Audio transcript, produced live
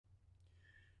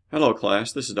Hello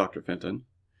class, this is Dr. Fenton.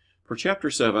 For Chapter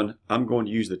 7, I'm going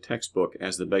to use the textbook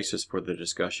as the basis for the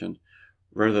discussion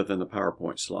rather than the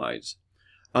PowerPoint slides.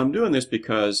 I'm doing this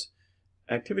because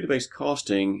activity-based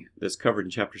costing that's covered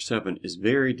in Chapter 7 is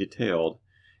very detailed,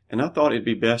 and I thought it'd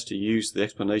be best to use the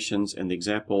explanations and the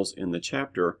examples in the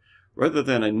chapter rather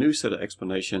than a new set of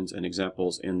explanations and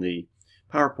examples in the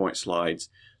PowerPoint slides,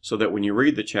 so that when you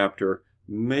read the chapter,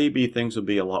 maybe things will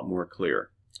be a lot more clear.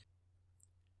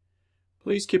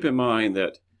 Please keep in mind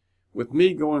that with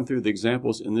me going through the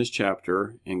examples in this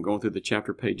chapter and going through the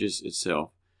chapter pages itself,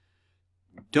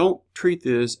 don't treat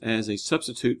this as a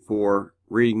substitute for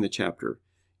reading the chapter.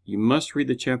 You must read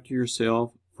the chapter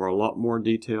yourself for a lot more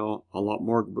detail, a lot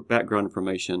more background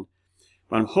information.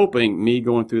 But I'm hoping me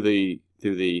going through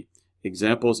the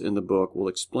examples in the book will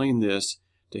explain this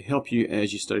to help you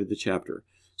as you study the chapter.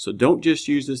 So don't just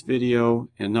use this video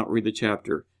and not read the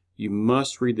chapter. You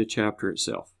must read the chapter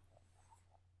itself.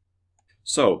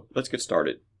 So let's get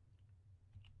started.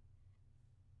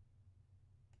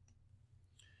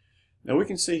 Now we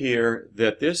can see here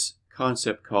that this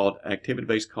concept called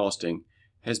activity-based costing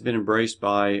has been embraced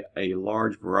by a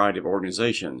large variety of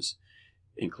organizations.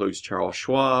 It includes Charles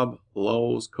Schwab,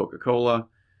 Lowe's, Coca-Cola,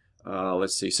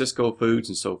 Cisco Foods,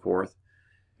 and so forth.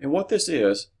 And what this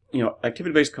is,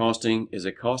 activity-based costing is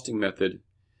a costing method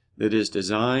that is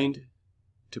designed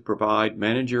to provide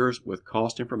managers with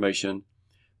cost information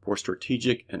for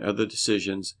strategic and other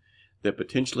decisions that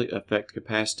potentially affect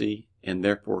capacity and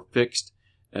therefore fixed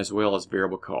as well as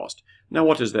variable cost. Now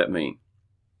what does that mean?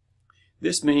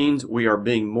 This means we are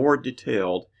being more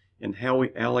detailed in how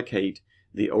we allocate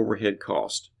the overhead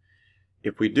cost.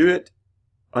 If we do it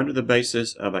under the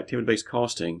basis of activity-based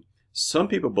costing, some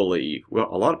people believe, well,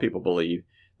 a lot of people believe,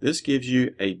 this gives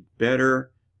you a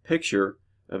better picture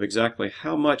of exactly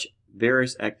how much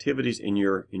various activities in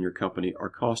your company are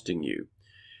costing you.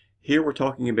 Here we're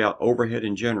talking about overhead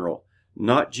in general,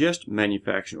 not just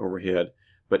manufacturing overhead,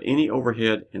 but any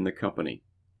overhead in the company.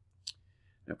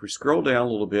 Now if we scroll down a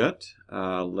little bit,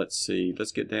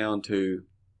 let's get down to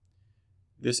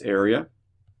this area.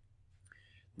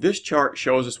 This chart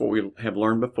shows us what we have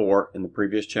learned before in the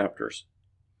previous chapters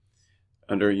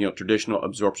under traditional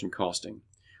absorption costing.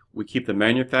 We keep the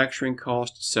manufacturing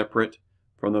cost separate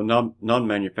from the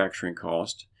non-manufacturing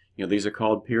cost. These are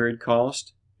called period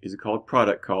cost. These are called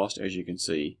product cost, as you can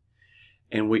see.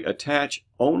 And we attach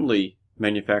only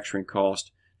manufacturing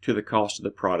cost to the cost of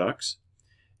the products.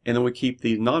 And then we keep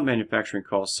the non-manufacturing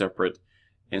costs separate.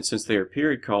 And since they are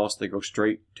period costs, they go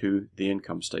straight to the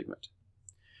income statement.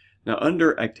 Now,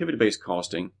 under activity-based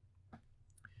costing,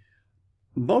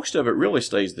 most of it really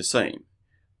stays the same.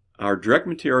 Our direct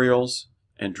materials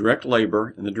and direct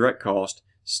labor and the direct cost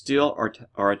still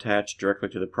are attached directly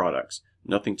to the products.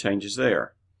 Nothing changes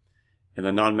there. In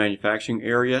the non-manufacturing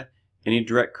area, any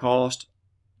direct cost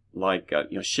like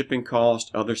shipping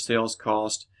cost, other sales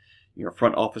cost,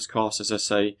 front office costs, as I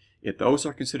say, if those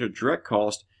are considered direct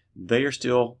cost, they are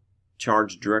still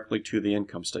charged directly to the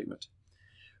income statement.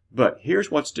 But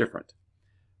here's what's different.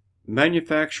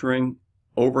 Manufacturing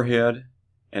overhead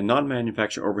and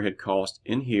non-manufacturing overhead costs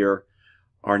in here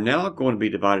are now going to be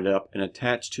divided up and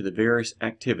attached to the various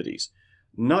activities,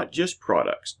 not just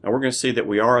products. Now we're going to see that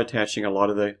we are attaching a lot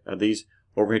of these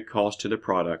overhead costs to the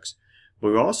products,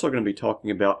 but we're also going to be talking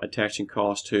about attaching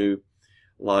costs to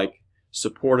like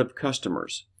support of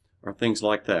customers or things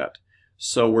like that.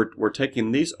 So we're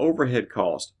taking these overhead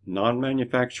costs,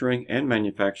 non-manufacturing and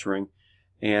manufacturing,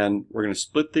 and we're going to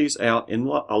split these out in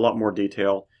a lot more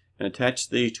detail and attach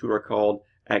these to what are called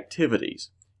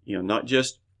activities. Not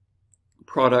just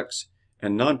products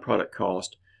and non-product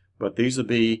cost, but these will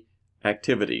be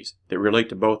activities that relate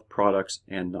to both products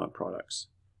and non-products.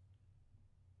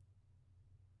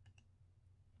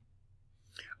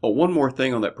 Oh, one more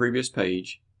thing on that previous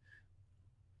page.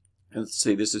 Let's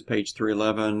see, this is page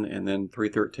 311 and then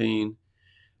 313.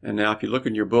 And now if you look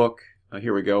in your book,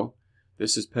 here we go.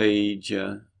 This is page,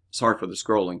 sorry for the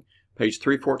scrolling, page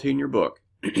 314 in your book.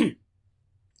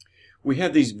 We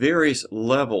have these various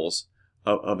levels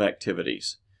of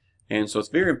activities. And so it's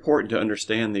very important to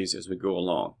understand these as we go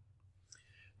along.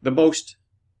 The most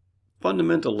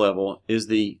fundamental level is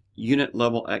the unit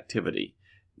level activity.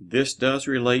 This does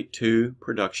relate to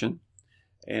production,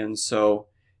 and so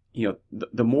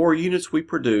the more units we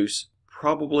produce,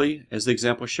 probably as the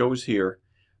example shows here,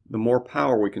 the more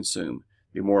power we consume,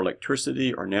 the more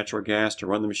electricity or natural gas to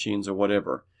run the machines or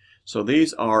whatever. So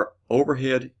these are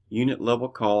overhead unit level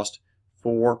cost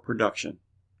for production.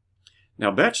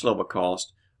 Now batch level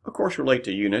cost, of course, relate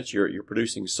to units. You're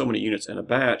producing so many units in a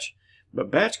batch,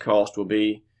 but batch cost will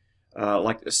be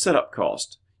like the setup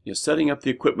cost. setting up the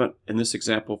equipment in this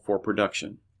example for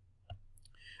production.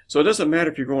 So it doesn't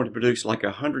matter if you're going to produce like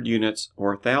 100 units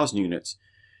or 1,000 units.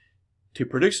 To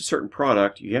produce a certain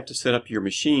product, you have to set up your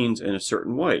machines in a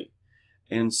certain way.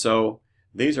 And so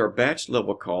these are batch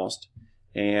level cost,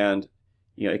 and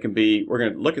it can be, we're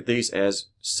going to look at these as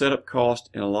setup cost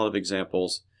in a lot of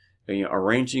examples,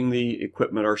 arranging the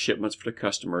equipment or shipments for the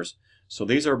customers. So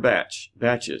these are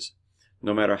batches.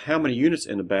 No matter how many units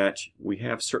in a batch, we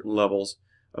have certain levels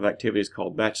of activities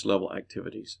called batch level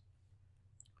activities.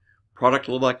 Product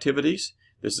level activities,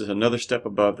 this is another step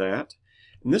above that.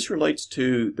 And this relates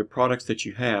to the products that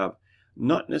you have,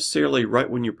 not necessarily right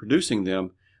when you're producing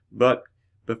them, but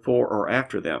before or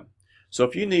after them. So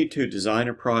if you need to design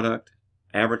a product,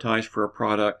 advertise for a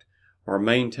product, or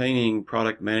maintaining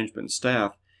product management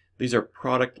staff, these are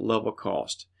product level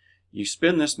cost. You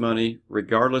spend this money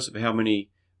regardless of how many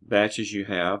batches you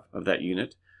have of that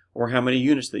unit or how many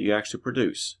units that you actually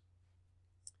produce.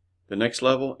 The next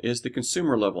level is the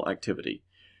consumer level activity.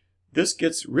 This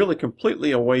gets really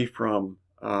completely away from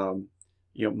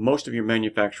most of your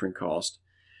manufacturing cost,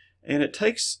 and it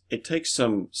takes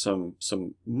some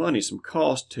money, some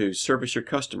cost to service your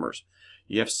customers.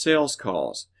 You have sales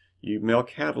calls, you mail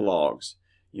catalogs,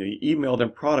 you email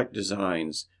them product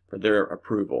designs for their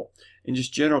approval, and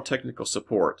just general technical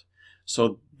support.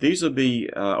 So these will be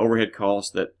overhead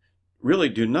costs that really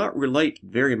do not relate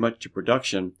very much to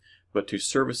production, but to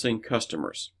servicing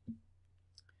customers.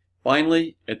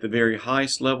 Finally, at the very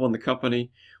highest level in the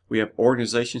company, we have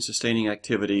organization sustaining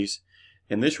activities,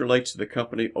 and this relates to the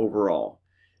company overall.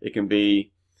 It can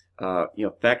be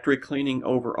factory cleaning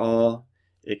overall.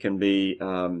 It can be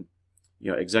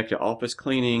executive office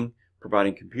cleaning,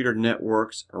 providing computer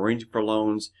networks, arranging for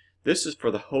loans. This is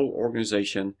for the whole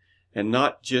organization and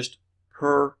not just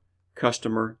per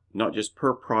customer, not just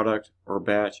per product or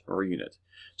batch or unit.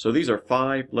 So these are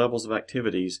 5 levels of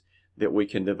activities that we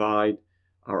can divide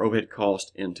our overhead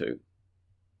cost into.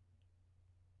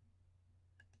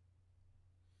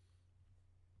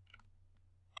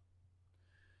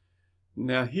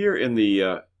 Now here in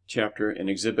the chapter in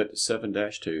Exhibit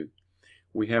 7-2,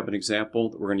 we have an example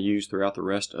that we're going to use throughout the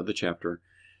rest of the chapter,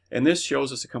 and this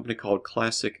shows us a company called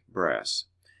Classic Brass.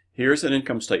 Here's an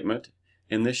income statement,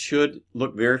 and this should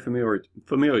look very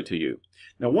familiar to you.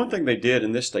 Now one thing they did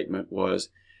in this statement was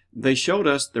they showed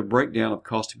us the breakdown of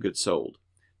cost of goods sold.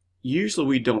 Usually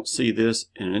we don't see this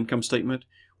in an income statement.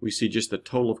 We see just the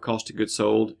total of cost of goods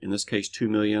sold, in this case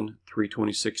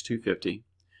 $2,326,250.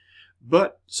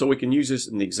 But so we can use this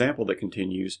in the example that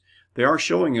continues. They are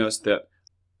showing us that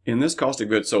in this cost of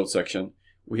goods sold section,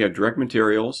 we have direct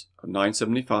materials of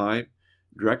 $975,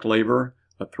 direct labor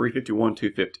of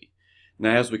 $351,250.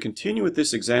 Now as we continue with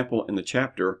this example in the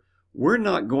chapter, we're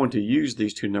not going to use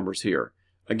these two numbers here.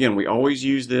 Again, we always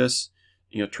use this,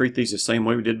 treat these the same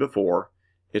way we did before.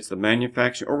 It's the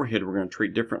manufacturing overhead we're going to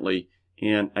treat differently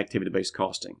in activity-based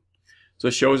costing. So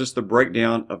it shows us the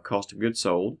breakdown of cost of goods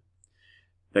sold.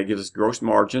 That gives us gross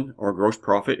margin, or gross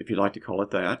profit if you'd like to call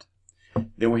it that.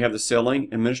 Then we have the selling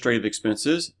administrative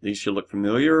expenses. These should look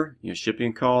familiar.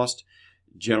 Shipping cost,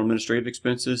 general administrative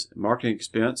expenses, marketing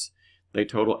expense. They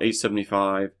total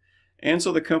 $875. And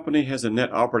so the company has a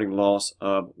net operating loss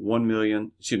of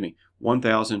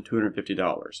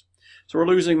 $1,250. So we're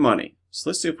losing money. So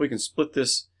let's see if we can split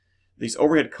these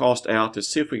overhead costs out to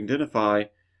see if we can identify,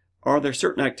 are there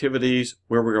certain activities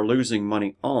where we are losing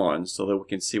money on, so that we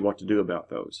can see what to do about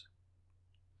those.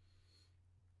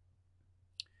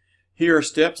 Here are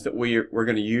steps that we're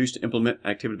going to use to implement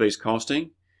activity-based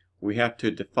costing. We have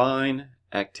to define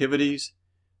activities,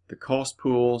 the cost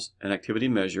pools, and activity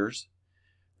measures.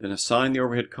 Then assign the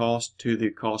overhead cost to the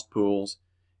cost pools.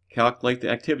 Calculate the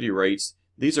activity rates.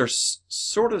 These are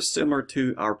sort of similar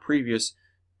to our previous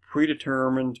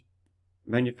predetermined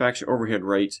manufacturing overhead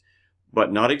rates,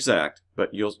 but not exact,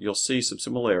 but you'll see some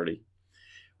similarity.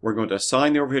 We're going to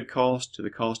assign the overhead cost to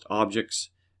the cost objects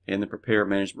and then prepare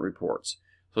management reports.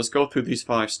 So let's go through these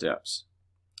 5 steps.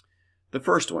 The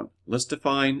first one, let's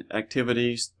define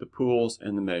activities, the pools,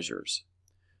 and the measures.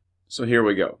 So here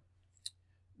we go.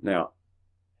 Now,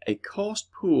 a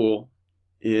cost pool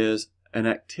is an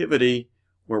activity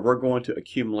where we're going to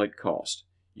accumulate cost.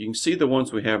 You can see the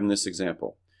ones we have in this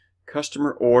example.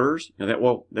 Customer orders, that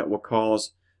will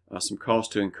cause some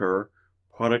cost to incur,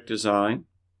 product design,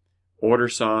 order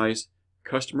size,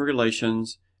 customer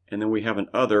relations, and then we have an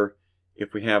other.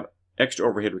 If we have extra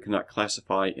overhead we cannot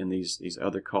classify in these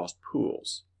other cost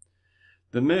pools.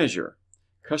 The measure,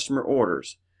 customer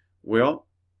orders. Well,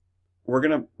 we're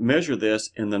going to measure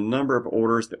this in the number of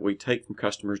orders that we take from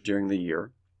customers during the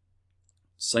year.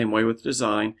 Same way with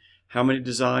design. How many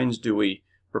designs do we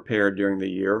prepared during the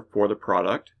year for the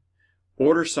product.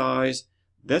 Order size,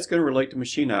 that's going to relate to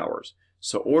machine hours.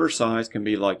 So order size can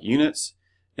be like units,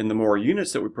 and the more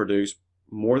units that we produce,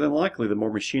 more than likely the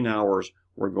more machine hours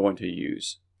we're going to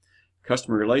use.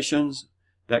 Customer relations,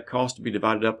 that cost to be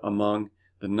divided up among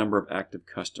the number of active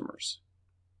customers.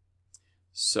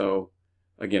 So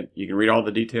again, you can read all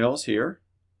the details here.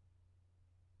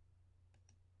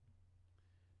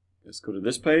 Let's go to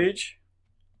this page.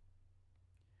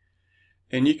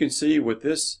 And you can see with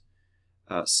this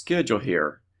schedule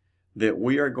here that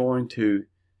we are going to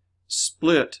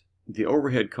split the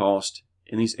overhead cost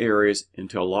in these areas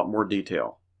into a lot more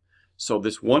detail. So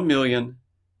this 1 million,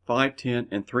 5, 10,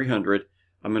 and 300,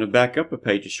 I'm going to back up a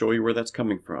page to show you where that's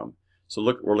coming from. So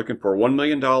look, we're looking for $1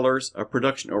 million of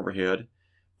production overhead,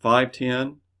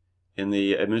 510 in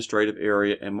the administrative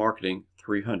area, and marketing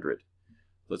 300.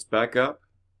 Let's back up.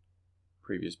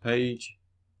 Previous page.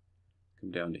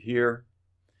 Come down to here.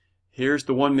 Here's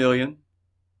the 1 million.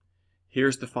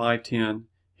 Here's the 510.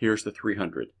 Here's the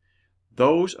 300.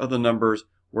 Those are the numbers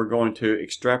we're going to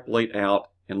extrapolate out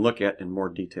and look at in more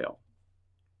detail.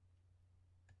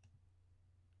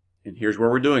 And here's where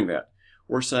we're doing that.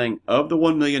 We're saying of the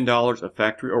 $1 million of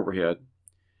factory overhead,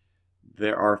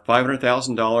 there are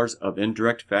 $500,000 of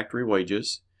indirect factory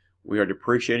wages. We are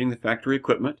depreciating the factory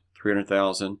equipment,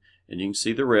 $300,000, and you can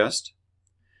see the rest.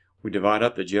 We divide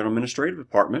up the general administrative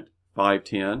department,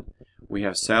 $510. We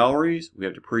have salaries, we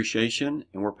have depreciation,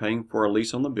 and we're paying for a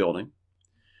lease on the building.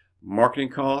 Marketing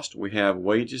cost, we have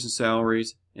wages and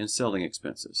salaries and selling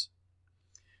expenses.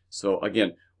 So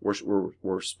again,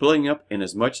 we're splitting up in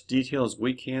as much detail as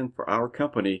we can for our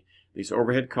company these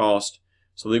overhead costs,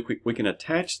 so that we can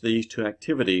attach these to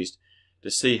activities to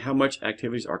see how much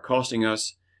activities are costing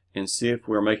us and see if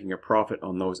we're making a profit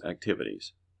on those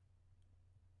activities.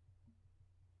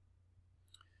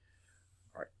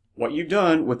 All right. What you've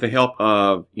done with the help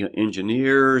of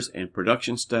engineers and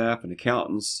production staff and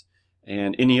accountants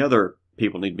and any other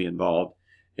people need to be involved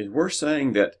is we're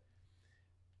saying that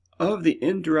of the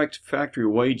indirect factory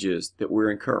wages that we're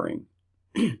incurring,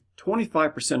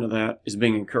 25% of that is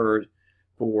being incurred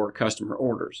for customer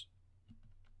orders.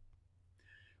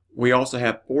 We also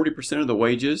have 40% of the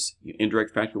wages,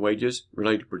 indirect factory wages,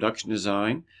 related to production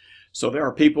design. So there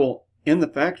are people in the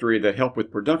factory that help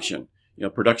with production,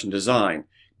 production design,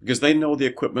 because they know the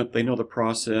equipment, they know the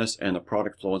process and the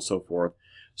product flow and so forth.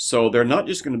 So they're not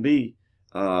just going to be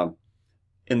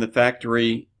in the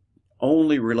factory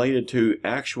only related to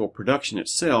actual production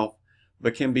itself,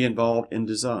 but can be involved in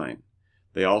design.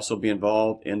 They also be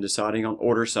involved in deciding on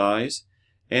order size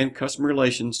and customer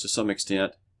relations to some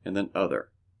extent, and then other.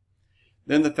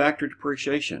 Then the factory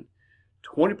depreciation.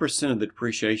 20% of the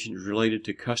depreciation is related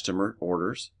to customer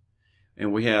orders,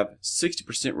 and we have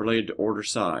 60% related to order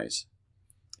size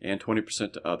and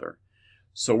 20% to other.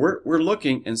 So we're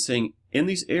looking and seeing in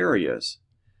these areas,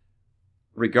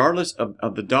 regardless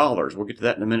of the dollars, we'll get to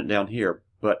that in a minute down here,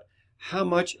 but how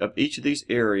much of each of these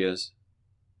areas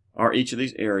are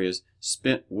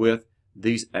spent with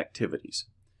these activities.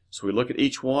 So we look at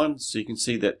each one so you can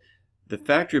see that the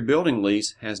factory building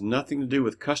lease has nothing to do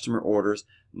with customer orders,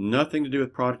 nothing to do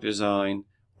with product design,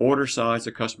 order size,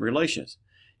 or customer relations.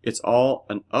 It's all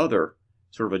an other,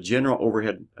 sort of a general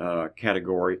overhead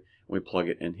category. We plug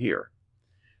it in here.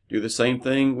 Do the same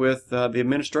thing with the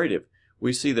administrative.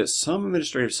 We see that some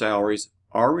administrative salaries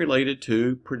are related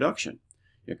to production,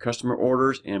 customer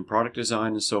orders and product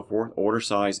design and so forth, order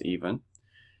size even.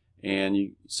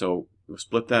 And so we'll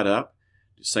split that up.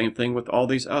 Same thing with all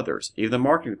these others. Even the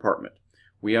marketing department.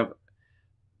 We have,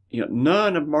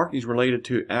 none of marketing is related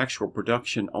to actual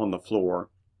production on the floor,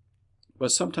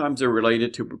 but sometimes they're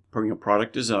related to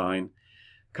product design,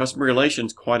 customer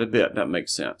relations quite a bit. That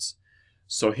makes sense.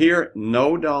 So here,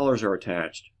 no dollars are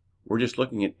attached. We're just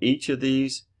looking at each of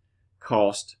these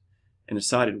costs and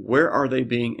decided where are they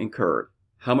being incurred.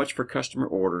 How much for customer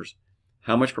orders,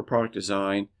 how much for product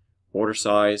design, order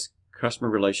size, customer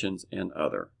relations, and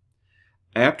other.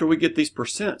 After we get these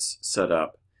percents set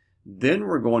up, then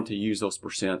we're going to use those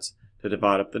percents to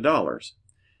divide up the dollars.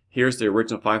 Here's the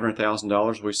original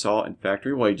 $500,000 we saw in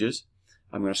factory wages.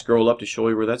 I'm going to scroll up to show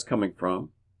you where that's coming from.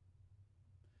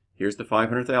 Here's the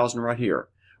 $500,000 right here.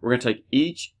 We're going to take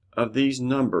each of these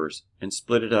numbers and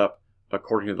split it up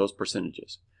according to those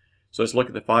percentages. So let's look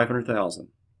at the $500,000.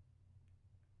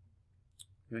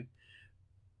 Okay.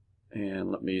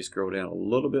 And let me scroll down a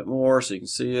little bit more so you can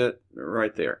see it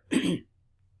right there.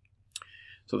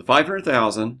 So the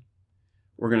 $500,000,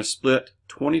 we're going to split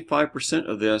 25%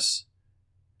 of this,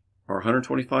 or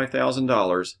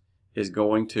 $125,000, is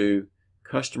going to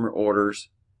customer orders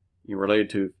related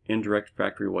to indirect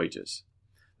factory wages.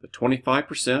 The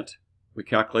 25% we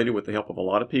calculated with the help of a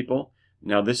lot of people.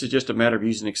 Now this is just a matter of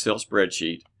using an Excel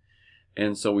spreadsheet.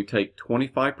 And so we take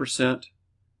 25%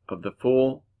 of the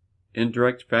full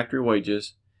indirect factory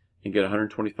wages and get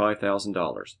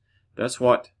 $125,000. That's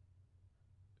what,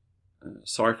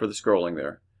 sorry for the scrolling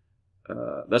there.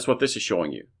 That's what this is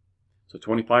showing you. So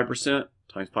 25%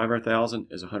 times 500,000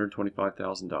 is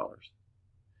 $125,000.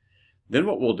 Then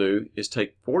what we'll do is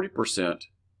take 40%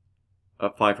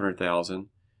 of 500,000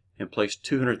 and place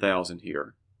 200,000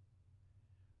 here.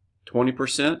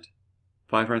 20%,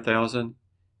 500,000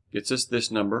 gets us this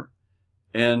number,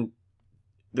 and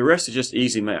the rest is just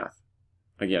easy math.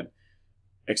 Again,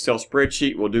 Excel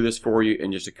spreadsheet will do this for you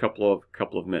in just a couple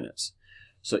of minutes.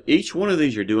 So each one of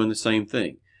these you're doing the same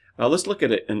thing. Let's look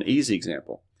at an easy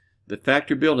example. The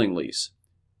factory building lease,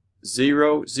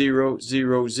 0, 0,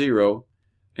 0, 0,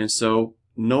 and so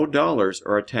no dollars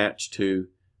are attached to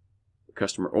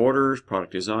customer orders,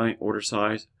 product design, order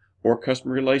size, or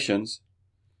customer relations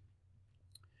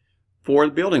for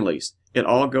the building lease. It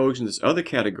all goes in this other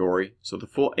category, so the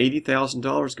full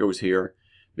 $80,000 goes here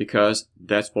because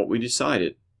that's what we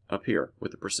decided up here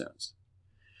with the percents.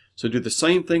 So do the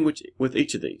same thing with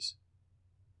each of these.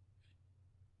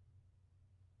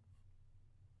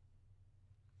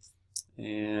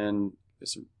 And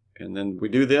then we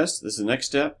do this. This is the next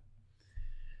step.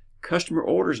 Customer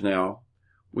orders now.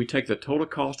 We take the total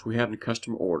cost we have in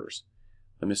customer orders.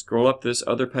 Let me scroll up this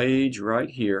other page right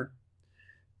here.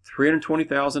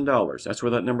 $320,000. That's where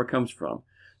that number comes from.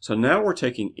 So now we're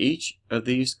taking each of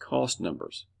these cost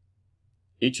numbers,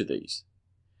 each of these,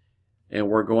 and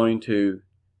we're going to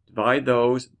divide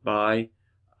those by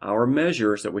our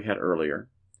measures that we had earlier.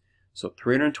 So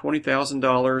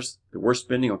 $320,000 that we're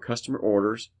spending on customer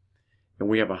orders, and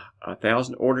we have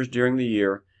 1,000 orders during the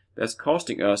year. That's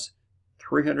costing us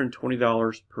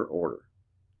 $320 per order.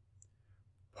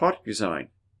 Product design,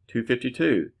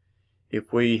 $252.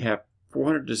 If we have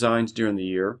 400 designs during the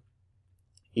year,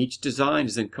 each design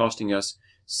is then costing us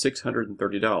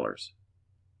 $630.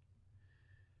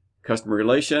 Customer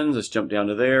relations, let's jump down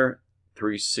to there,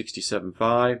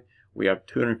 $367.5. We have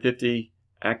 250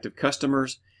 active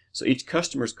customers, so each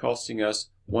customer is costing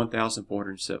us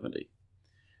 $1,470.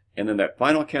 And then that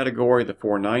final category, the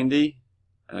 $490,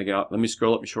 let me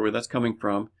scroll up and show you where that's coming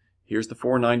from. Here's the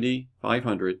 $490,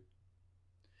 $500.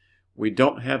 We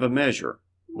don't have a measure.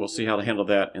 We'll see how to handle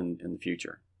that in the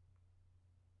future.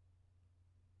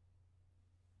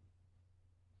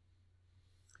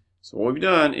 So what we've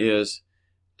done is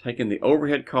taken the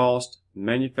overhead cost,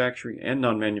 manufacturing and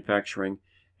non-manufacturing,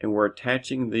 and we're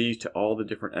attaching these to all the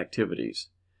different activities.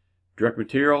 Direct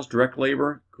materials, direct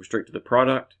labor, go straight to the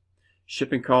product.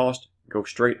 Shipping cost, go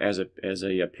straight as a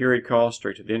period cost,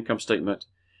 straight to the income statement.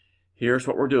 Here's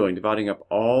what we're doing, dividing up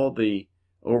all the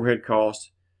overhead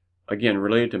costs, again,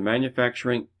 related to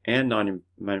manufacturing and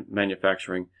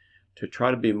non-manufacturing, to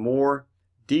try to be more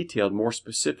detailed, more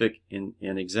specific in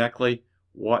exactly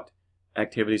what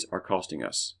activities are costing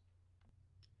us.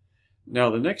 Now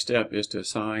the next step is to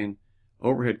assign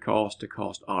overhead costs to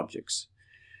cost objects.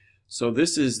 So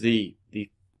this is the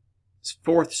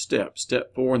fourth step,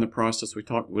 step 4 in the process we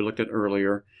looked at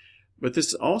earlier, but this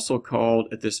is also called,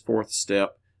 at this fourth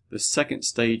step, the second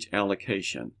stage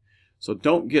allocation. So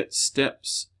don't get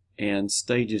steps and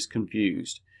stages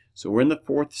confused. So we're in the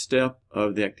fourth step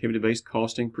of the activity-based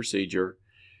costing procedure,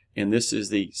 and this is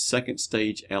the second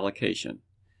stage allocation.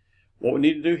 What we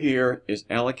need to do here is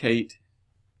allocate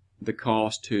the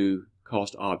cost to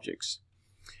cost objects.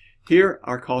 Here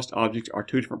our cost objects are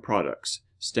two different products,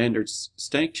 standard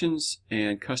stanchions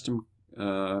and custom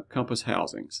compass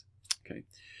housings. Okay,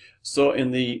 so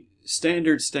in the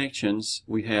standard stanchions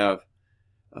we have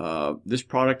this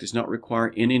product does not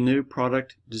require any new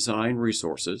product design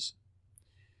resources.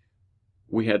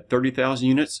 We had 30,000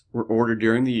 units were ordered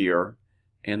during the year,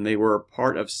 and they were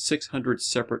part of 600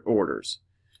 separate orders.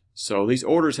 So these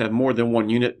orders have more than one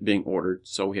unit being ordered.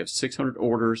 So we have 600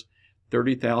 orders,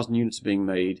 30,000 units being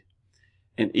made,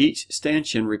 and each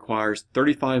stanchion requires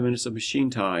 35 minutes of machine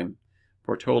time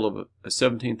for a total of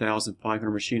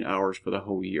 17,500 machine hours for the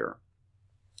whole year.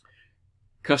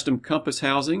 Custom compass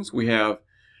housings, we have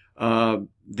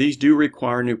these do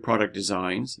require new product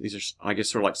designs. These are, I guess,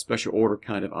 sort of like special order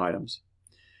kind of items.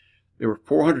 There were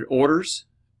 400 orders,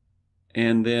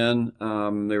 and then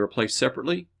they were placed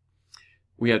separately.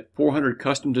 We had 400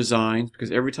 custom designs,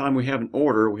 because every time we have an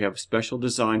order, we have a special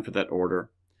design for that order.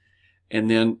 And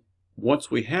then once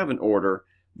we have an order,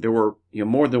 there were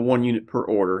more than one unit per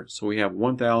order, so we have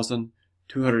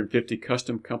 1,250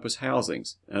 custom compass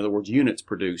housings. In other words, units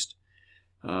produced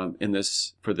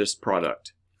for this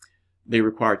product. They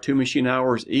require 2 machine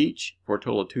hours each for a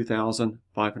total of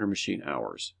 2,500 machine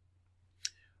hours.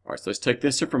 All right, so let's take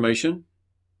this information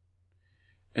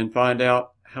and find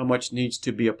out how much needs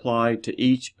to be applied to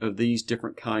each of these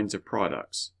different kinds of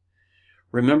products.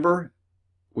 Remember,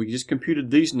 we just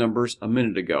computed these numbers a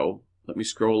minute ago. Let me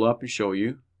scroll up and show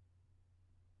you.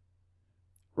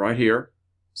 Right here.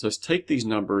 So let's take these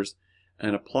numbers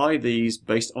and apply these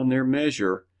based on their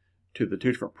measure to the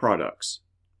two different products.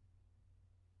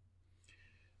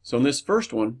 So in this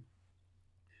first one,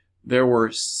 there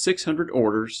were 600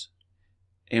 orders,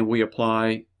 and we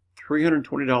apply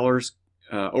 $320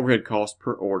 overhead cost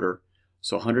per order,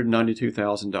 so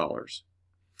 $192,000.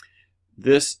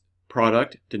 This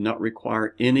product did not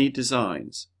require any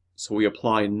designs, so we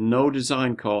apply no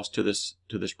design cost to this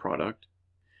product.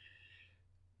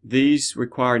 These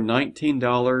require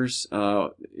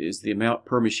 $19 is the amount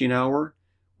per machine hour.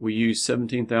 We use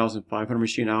 17,500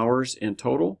 machine hours in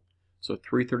total, so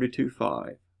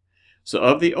 $332,500. So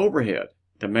of the overhead,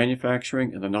 the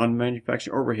manufacturing and the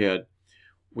non-manufacturing overhead,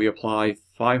 we apply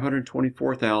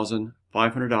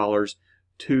 $524,500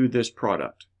 to this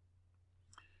product.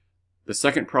 The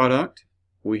second product,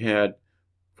 we had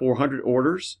 400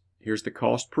 orders. Here's the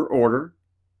cost per order,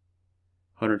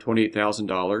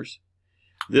 $128,000.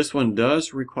 This one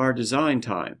does require design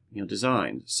time,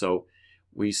 design. So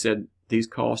we said these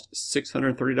cost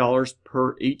 $630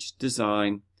 per each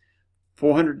design,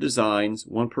 400 designs,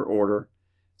 one per order,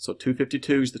 so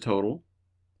 $252 is the total.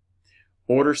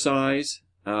 Order size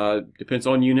depends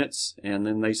on units, and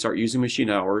then they start using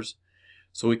machine hours.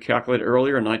 So we calculated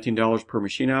earlier $19 per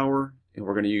machine hour, and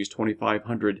we're going to use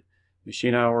 2,500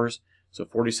 machine hours, so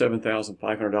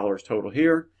 $47,500 total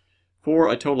here, for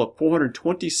a total of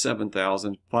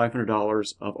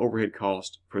 $427,500 of overhead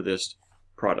cost for this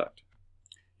product.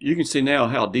 You can see now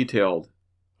how detailed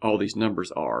all these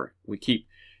numbers are.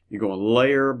 You're going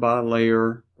layer by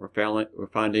layer. We're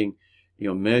finding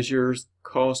measures,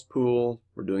 cost pool.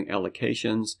 We're doing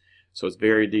allocations, so it's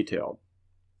very detailed.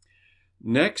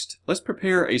 Next, let's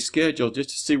prepare a schedule just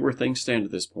to see where things stand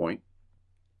at this point.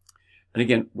 And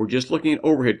again, we're just looking at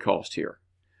overhead cost here.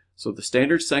 So the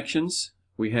standard sections,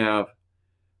 we have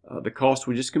the cost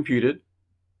we just computed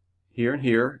here and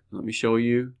here. Let me show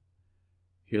you.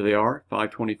 Here they are,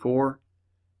 524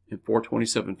 and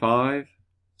 427.5.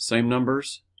 Same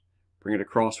numbers. Bring it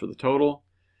across for the total.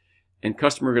 And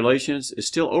customer relations is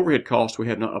still overhead cost we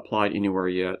have not applied anywhere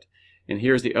yet. And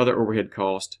here's the other overhead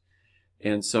cost.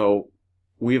 And so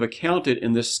we've accounted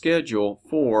in this schedule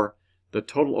for the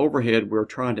total overhead we're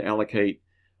trying to allocate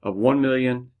of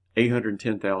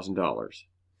 $1,810,000.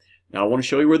 Now I want to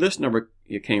show you where this number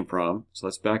came from. So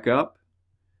let's back up.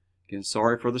 Again,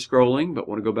 sorry for the scrolling, but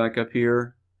want to go back up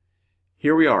here.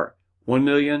 Here we are,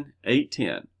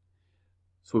 $1,810,000.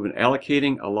 So we've been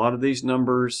allocating a lot of these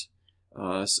numbers.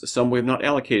 Some we have not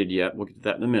allocated yet. We'll get to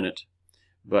that in a minute.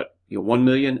 But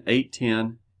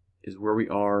 $1,810,000 is where we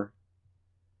are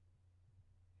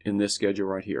in this schedule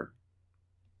right here.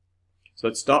 So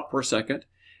let's stop for a second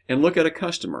and look at a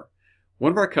customer.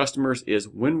 One of our customers is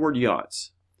Windward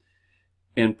Yachts.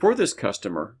 And for this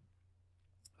customer,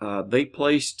 they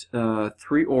placed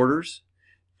 3 orders.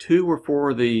 2 were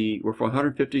for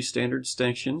 150 standard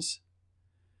stations,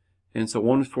 and so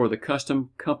one was for the custom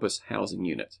compass housing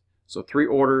unit. So 3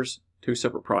 orders, 2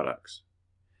 separate products.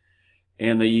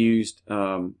 And they used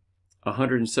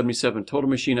 177 total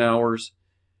machine hours,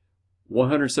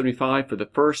 175 for the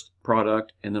first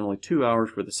product, and then only 2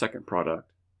 hours for the second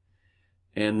product.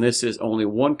 And this is only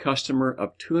one customer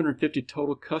of 250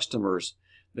 total customers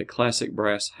that Classic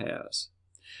Brass has.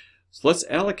 So let's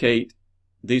allocate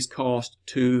these costs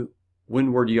to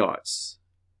Windward Yachts.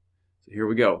 So here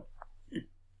we go.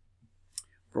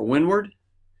 For Windward,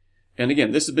 and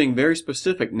again, this is being very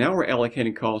specific. Now we're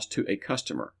allocating costs to a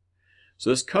customer.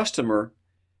 So this customer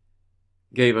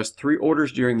gave us 3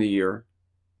 orders during the year.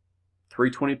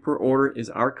 $320 per order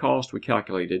is our cost we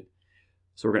calculated.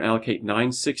 So we're going to allocate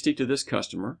 $960 to this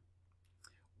customer.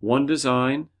 1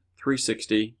 design,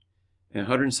 $360, and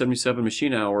 177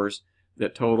 machine hours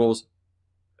that totals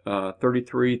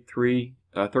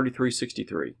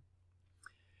 $3363.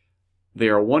 They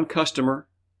are one customer,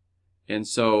 and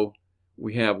so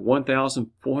we have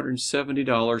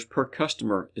 $1,470 per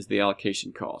customer is the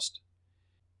allocation cost.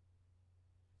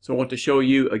 So I want to show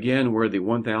you again where the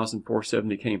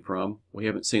 $1,470 came from. We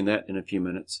haven't seen that in a few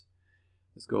minutes.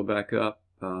 Let's go back up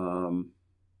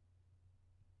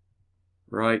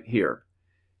right here.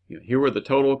 Here were the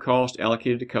total cost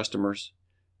allocated to customers,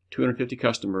 250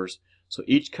 customers. So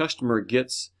each customer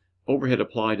gets overhead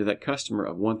applied to that customer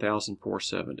of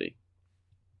 $1,470.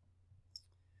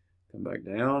 Come back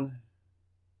down.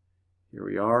 Here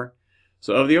we are.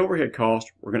 So of the overhead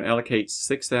cost, we're going to allocate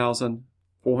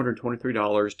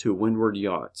 $6,423 to Windward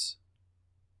Yachts.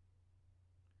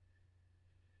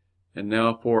 And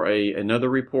now for another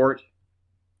report.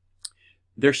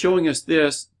 They're showing us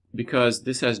this because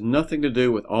this has nothing to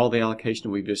do with all the allocation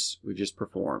we've just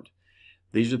performed.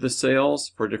 These are the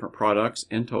sales for different products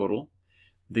in total.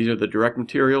 These are the direct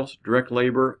materials, direct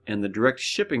labor, and the direct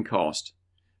shipping cost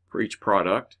for each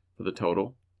product for the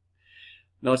total.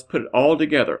 Now let's put it all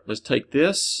together. Let's take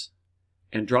this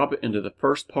and drop it into the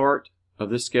first part of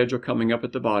this schedule coming up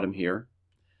at the bottom here.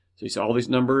 So you see all these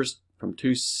numbers from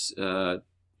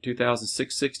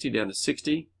 2,660 down to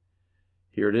 60.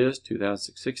 Here it is,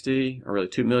 2,660, or really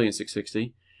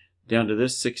 2,660,000 down to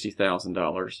this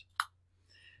 $60,000.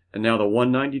 And now the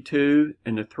 192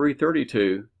 and the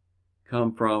 332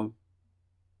 come from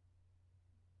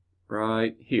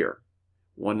right here.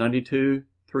 192,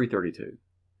 332.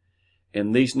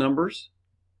 And these numbers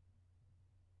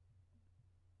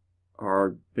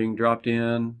are being dropped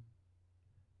in,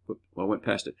 well, I went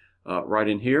past it, right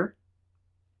in here.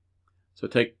 So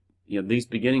take these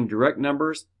beginning direct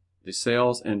numbers, the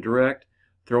sales and direct,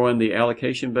 throw in the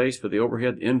allocation base for the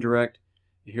overhead, the indirect,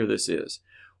 and here this is.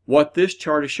 What this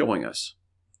chart is showing us,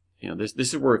 this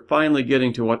is where we're finally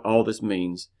getting to what all this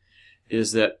means,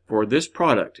 is that for this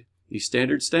product, these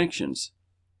standard sanctions,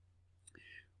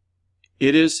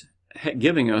 it is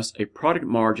giving us a product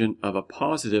margin of a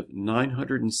positive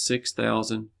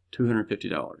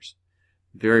 $906,250.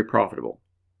 Very profitable.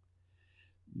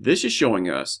 This is showing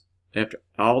us, after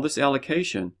all this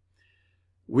allocation,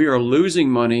 we are losing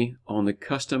money on the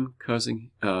custom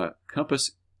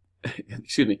compass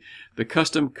the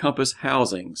custom compass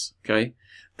housings, okay?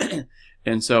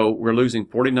 And so we're losing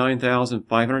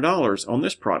 $49,500 on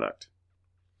this product.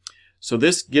 So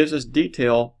this gives us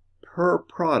detail per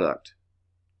product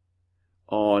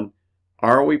on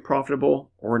are we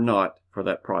profitable or not for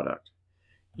that product.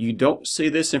 You don't see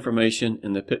this information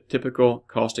in the typical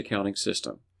cost accounting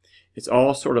system. It's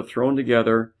all sort of thrown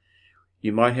together.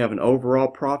 You might have an overall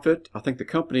profit. I think the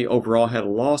company overall had a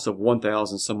loss of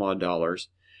 $1,000 some odd dollars.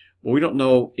 But we don't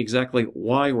know exactly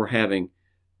why we're having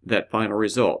that final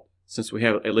result. Since we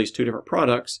have at least two different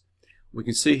products, we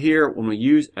can see here when we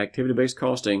use activity-based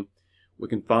costing, we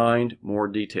can find more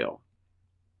detail.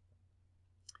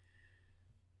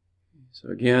 So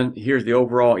again, here's the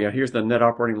overall, here's the net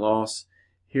operating loss.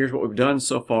 Here's what we've done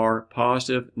so far,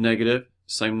 positive, negative,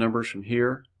 same numbers from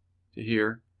here to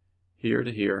here, here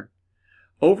to here.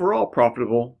 Overall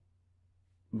profitable,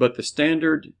 but the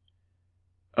standard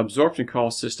absorption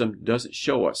cost system doesn't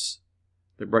show us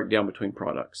the breakdown between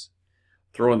products.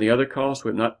 Throw in the other costs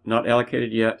we've not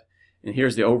allocated yet, and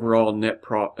here's the overall net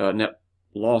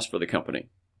loss for the company.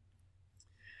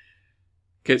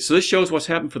 Okay, so this shows what's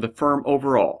happened for the firm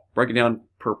overall. Break it down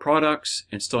per products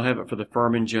and still have it for the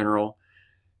firm in general.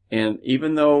 And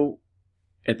even though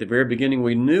at the very beginning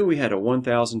we knew we had a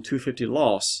 $1,250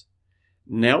 loss,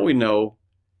 now we know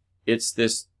it's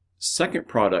this second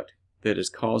product that is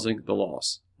causing the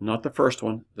loss. Not the first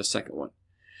one, the second one.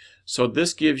 So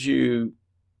this gives you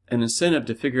an incentive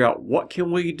to figure out what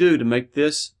can we do to make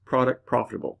this product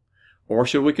profitable. Or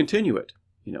should we continue it?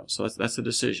 So that's the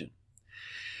decision.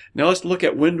 Now let's look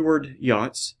at Windward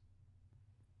Yachts.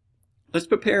 Let's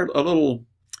prepare a little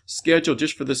schedule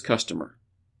just for this customer.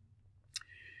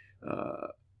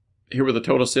 Here were the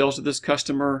total sales to this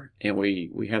customer, and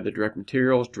we have the direct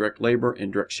materials, direct labor,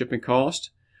 and direct shipping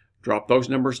cost. Drop those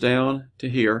numbers down to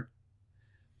here.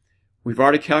 We've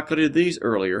already calculated these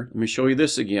earlier. Let me show you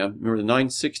this again. Remember the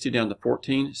 960 down to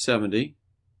 1470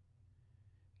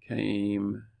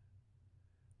 came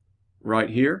right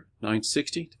here,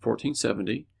 960 to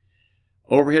 1470.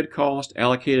 Overhead cost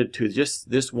allocated to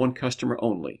just this one customer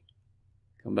only.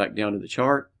 Come back down to the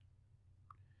chart.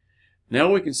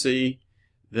 Now we can see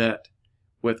that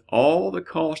with all the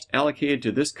cost allocated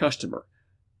to this customer,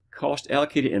 cost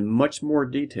allocated in much more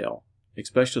detail,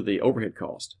 especially the overhead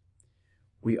cost,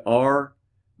 we are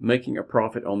making a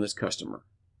profit on this customer.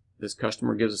 This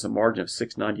customer gives us a margin of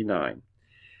 $699.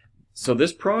 So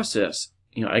this process,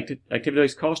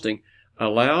 activity-based costing,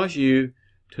 allows you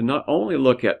to not only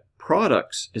look at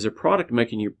products, is a product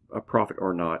making you a profit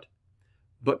or not,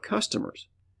 but customers.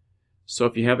 So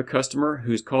if you have a customer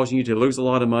who's causing you to lose a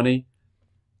lot of money,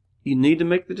 you need to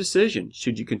make the decision.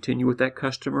 Should you continue with that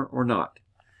customer or not?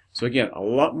 So again, a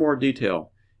lot more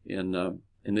detail in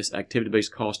this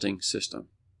activity-based costing system.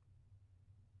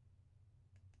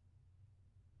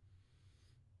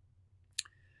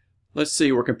 Let's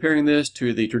see, we're comparing this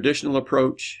to the traditional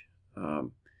approach.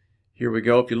 Here we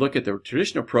go. If you look at the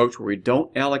traditional approach where we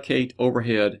don't allocate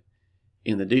overhead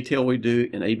in the detail we do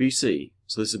in ABC,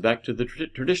 so this is back to the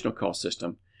traditional cost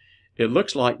system, it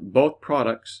looks like both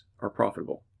products are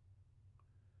profitable.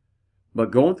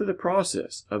 But going through the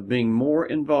process of being more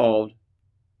involved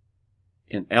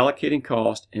in allocating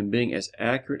cost and being as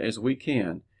accurate as we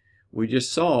can, we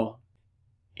just saw,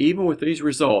 even with these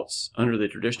results under the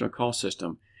traditional cost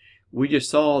system, we just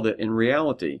saw that in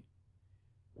reality,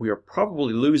 we are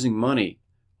probably losing money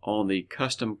on the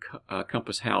custom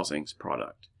Compass Housings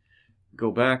product.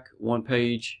 Go back one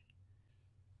page.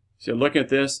 So looking at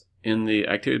this in the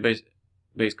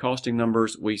activity-based costing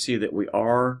numbers, we see that we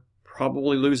are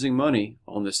probably losing money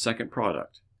on this second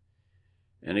product.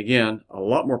 And again, a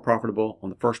lot more profitable on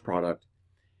the first product,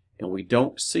 and we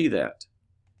don't see that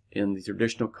in the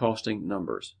traditional costing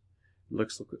numbers.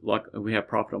 Looks like we have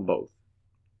profit on both.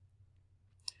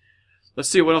 Let's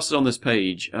see what else is on this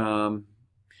page.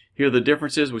 Here are the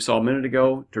differences we saw a minute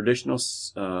ago. Traditional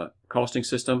costing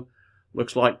system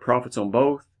looks like profits on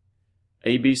both.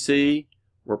 ABC,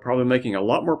 we're probably making a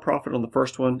lot more profit on the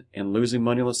first one and losing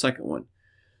money on the second one.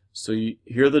 So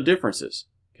here are the differences.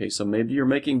 Okay, so maybe you're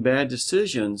making bad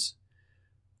decisions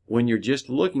when you're just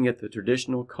looking at the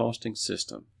traditional costing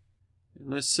system.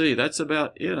 And let's see, that's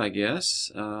about it, I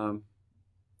guess.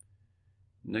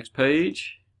 Next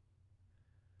page.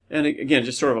 And again,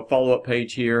 just sort of a follow-up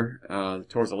page here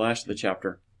towards the last of the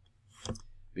chapter,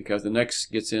 because the next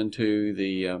gets into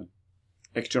the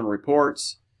external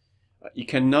reports. You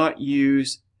cannot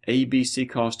use ABC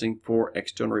costing for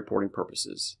external reporting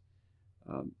purposes.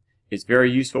 It's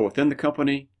very useful within the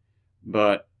company,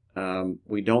 but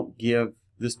we don't give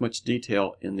this much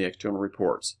detail in the external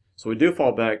reports. So we do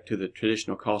fall back to the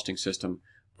traditional costing system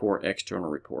for external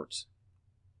reports.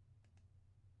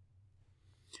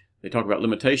 They talk about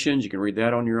limitations. You can read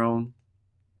that on your own,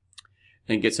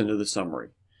 and gets into the summary.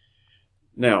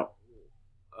 Now,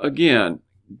 again,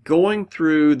 going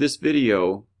through this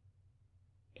video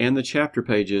and the chapter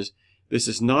pages, this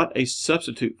is not a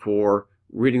substitute for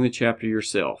reading the chapter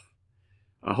yourself.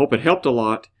 I hope it helped a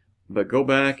lot, but go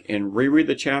back and reread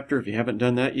the chapter if you haven't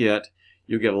done that yet.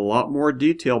 You'll get a lot more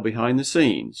detail behind the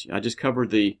scenes. I just covered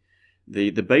the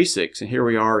basics, and here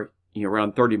we are,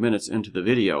 around 30 minutes into the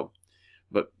video.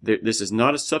 But this is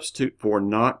not a substitute for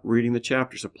not reading the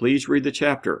chapter, so please read the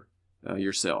chapter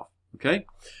yourself. Okay?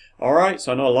 All right,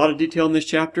 so I know a lot of detail in this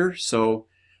chapter, so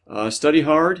study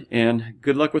hard and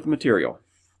good luck with the material.